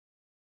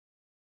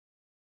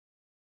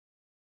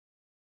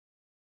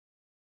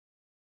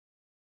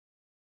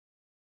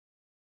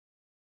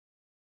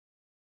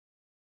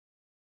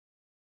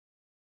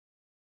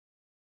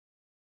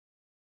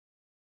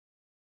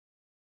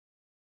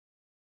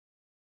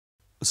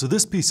So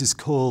this piece is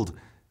called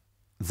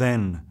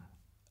Then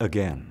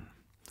Again.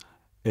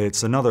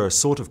 It's another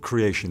sort of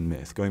creation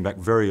myth, going back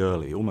very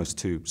early, almost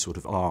to sort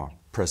of our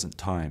present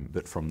time,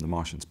 but from the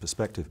Martian's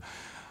perspective.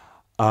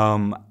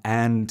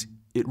 And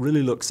it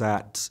really looks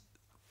at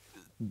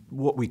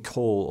what we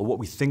call, or what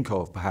we think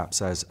of perhaps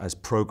as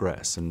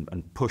progress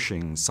and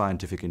pushing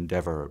scientific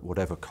endeavor at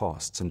whatever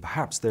costs. And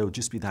perhaps there will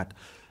just be that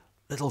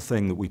little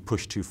thing that we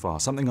push too far,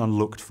 something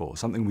unlooked for,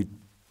 something we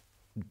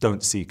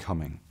don't see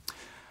coming.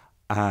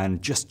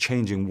 And just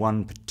changing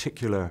one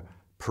particular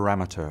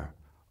parameter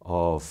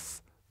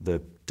of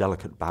the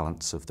delicate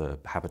balance of the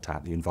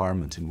habitat, the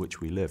environment in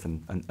which we live,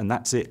 and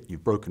that's it.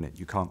 You've broken it.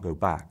 You can't go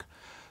back.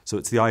 So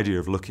it's the idea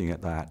of looking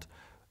at that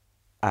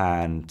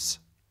and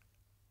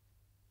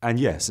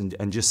yes,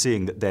 and just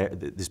seeing that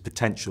there's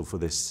potential for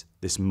this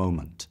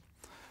moment.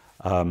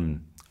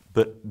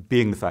 But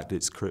being the fact that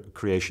it's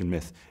creation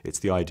myth, it's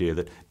the idea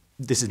that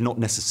this is not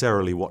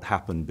necessarily what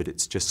happened, but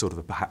it's just sort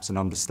of perhaps an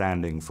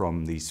understanding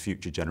from these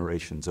future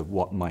generations of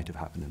what might have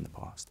happened in the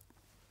past.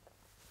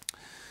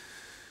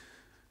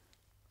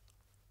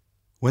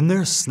 When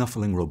their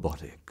snuffling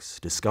robotics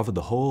discovered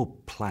the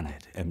whole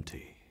planet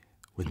empty,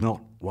 with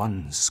not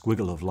one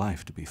squiggle of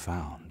life to be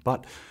found,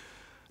 but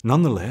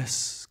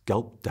nonetheless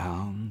gulped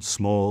down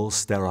small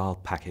sterile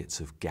packets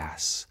of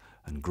gas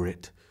and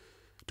grit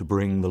to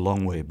bring the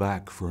long way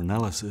back for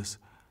analysis.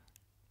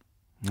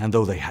 And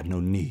though they had no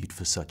need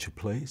for such a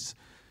place,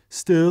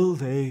 still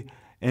they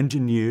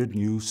engineered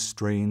new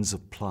strains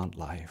of plant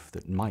life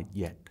that might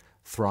yet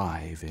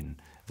thrive in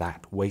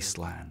that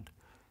wasteland,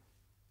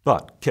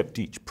 but kept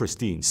each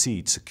pristine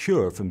seed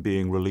secure from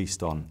being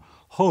released on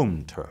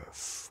home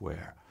turf,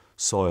 where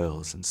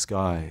soils and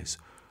skies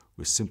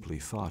were simply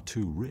far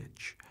too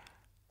rich.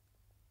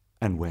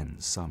 And when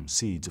some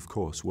seeds, of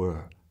course,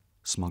 were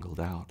smuggled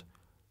out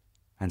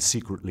and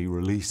secretly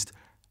released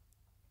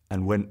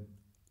and went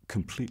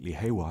completely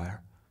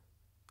haywire,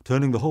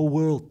 turning the whole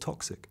world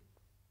toxic,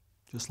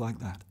 just like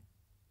that,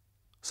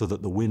 so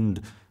that the wind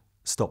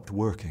stopped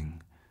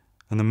working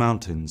and the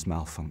mountains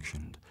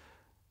malfunctioned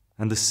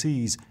and the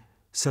seas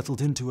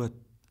settled into a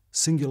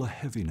singular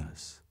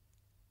heaviness,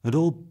 and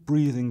all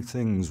breathing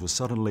things were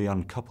suddenly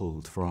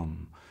uncoupled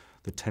from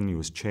the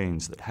tenuous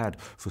chains that had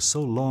for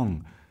so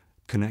long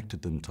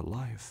connected them to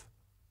life.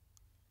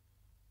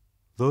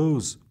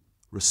 Those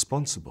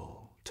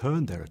responsible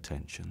turned their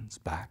attentions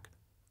back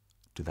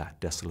to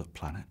that desolate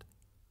planet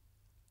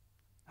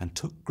and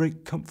took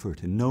great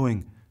comfort in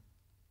knowing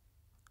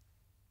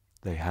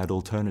they had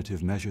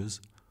alternative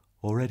measures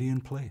already in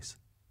place.